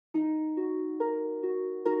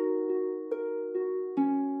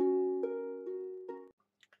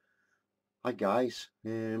Hi guys,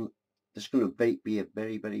 this is going to be a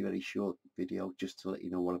very short video just to let you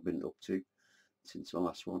know what I've been up to since the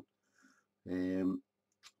last one.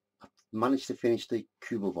 I've managed to finish the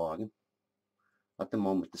Kuba bargain. At the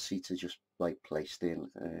moment the seats are just like placed in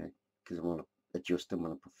because I want to adjust them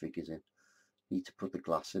when I put figures in. Need to put the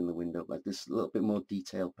glass in the window, like there's a little bit more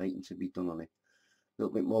detail painting to be done on it, a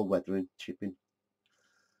little bit more weathering, chipping.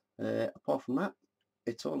 Apart from that,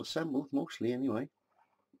 it's all assembled mostly anyway.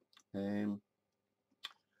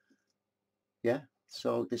 Yeah,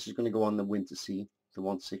 so this is going to go on the winter scene, the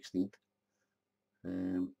 1/16.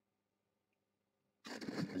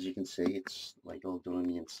 As you can see, it's like all done on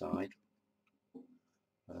the inside.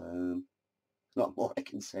 Not more I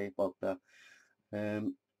can say about that.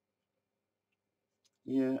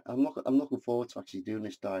 Yeah, I'm looking forward to actually doing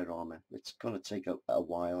this diorama. It's going to take a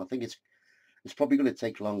while. I think it's probably going to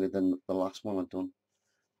take longer than the last one I've done,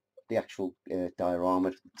 the actual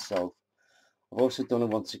diorama itself. I've also done a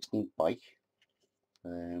 1/16 bike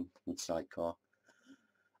and sidecar.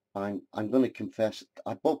 I'm going to confess,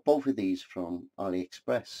 I bought both of these from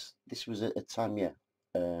AliExpress. This was a Tamiya,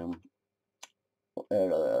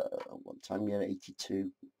 Tamiya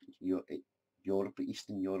 82, Europe,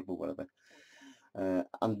 Eastern Europe or whatever.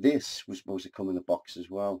 And this was supposed to come in a box as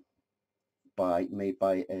well, made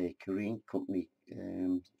by a Korean company,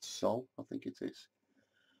 Seoul, I think it is.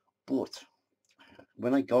 But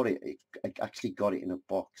when I got it, I actually got it in a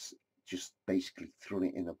box, just basically thrown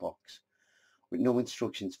it in a box with no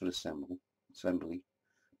instructions for assembly.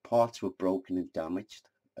 Parts were broken and damaged,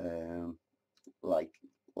 like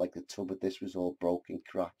the tub of this was all broken,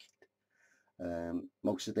 cracked.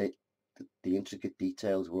 Most of the intricate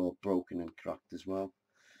details were all broken and cracked as well.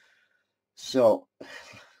 So,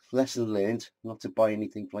 lesson learned, not to buy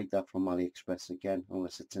anything like that from AliExpress again,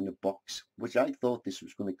 unless it's in a box, which I thought this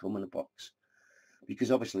was going to come in a box.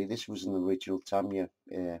 Because obviously this was an original Tamiya,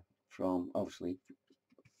 from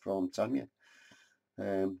Tamiya.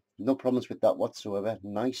 No problems with that whatsoever.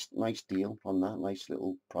 Nice deal on that. Nice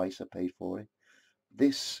little price I paid for it.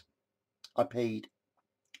 This, I paid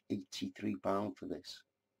 £83 for this,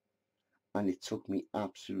 and it took me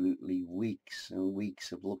absolutely weeks and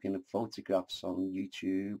weeks of looking at photographs on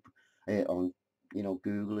YouTube, on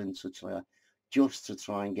Google and such like that, just to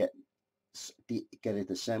try and get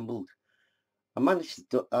it assembled. I managed to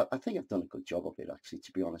do, I think I've done a good job of it actually,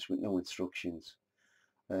 to be honest, with no instructions.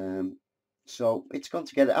 So it's gone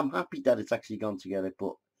together. I'm happy that it's actually gone together,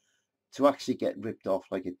 but to actually get ripped off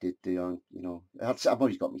like it did, I've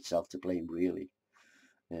always got myself to blame really.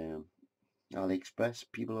 AliExpress,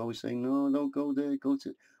 people always say, no, don't go there, go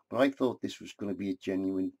to, but I thought this was going to be a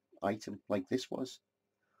genuine item like this was,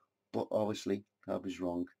 but obviously I was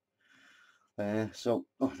wrong. So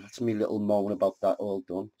that's my little moan about that all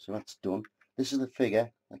done. So that's done. This is the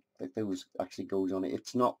figure that there was actually goes on it.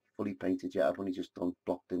 It's not fully painted yet. I've only just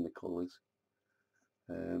blocked in the colours.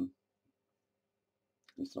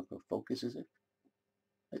 It's not going to focus, is it?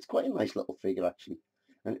 It's quite a nice little figure actually,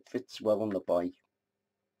 and it fits well on the bike.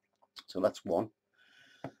 So that's one.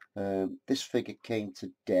 This figure came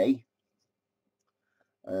today.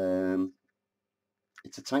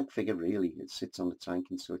 It's a tank figure really. It sits on the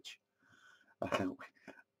tank and such.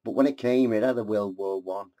 But when it came, it had a World War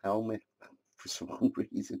One helmet for some odd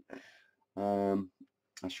reason. I'll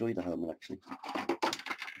show you the helmet actually.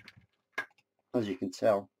 As you can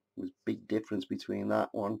tell, there's a big difference between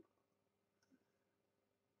that one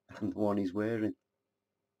and the one he's wearing.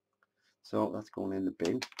 So that's going in the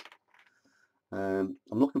bin. I'm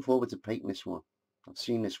looking forward to painting this one. I've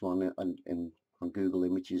seen this one on Google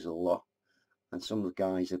Images a lot, and some of the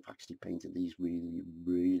guys have actually painted these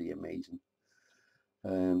really amazing.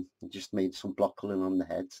 Just made some block colouring on the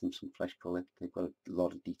heads and some flesh colour. They've got a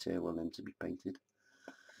lot of detail on them to be painted.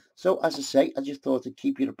 So as I say, I just thought I'd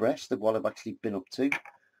keep you abreast of what I've actually been up to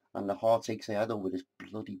and the heartaches I had over this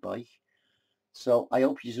bloody bike. So I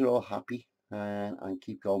hope you're all happy and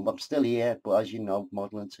keep going. I'm still here, but as you know,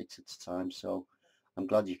 modelling takes its time. So I'm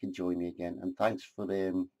glad you can join me again. And thanks for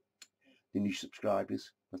the new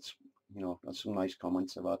subscribers. That's some nice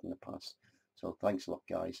comments I've had in the past. So thanks a lot,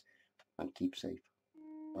 guys, and keep safe.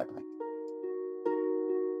 Bye bye.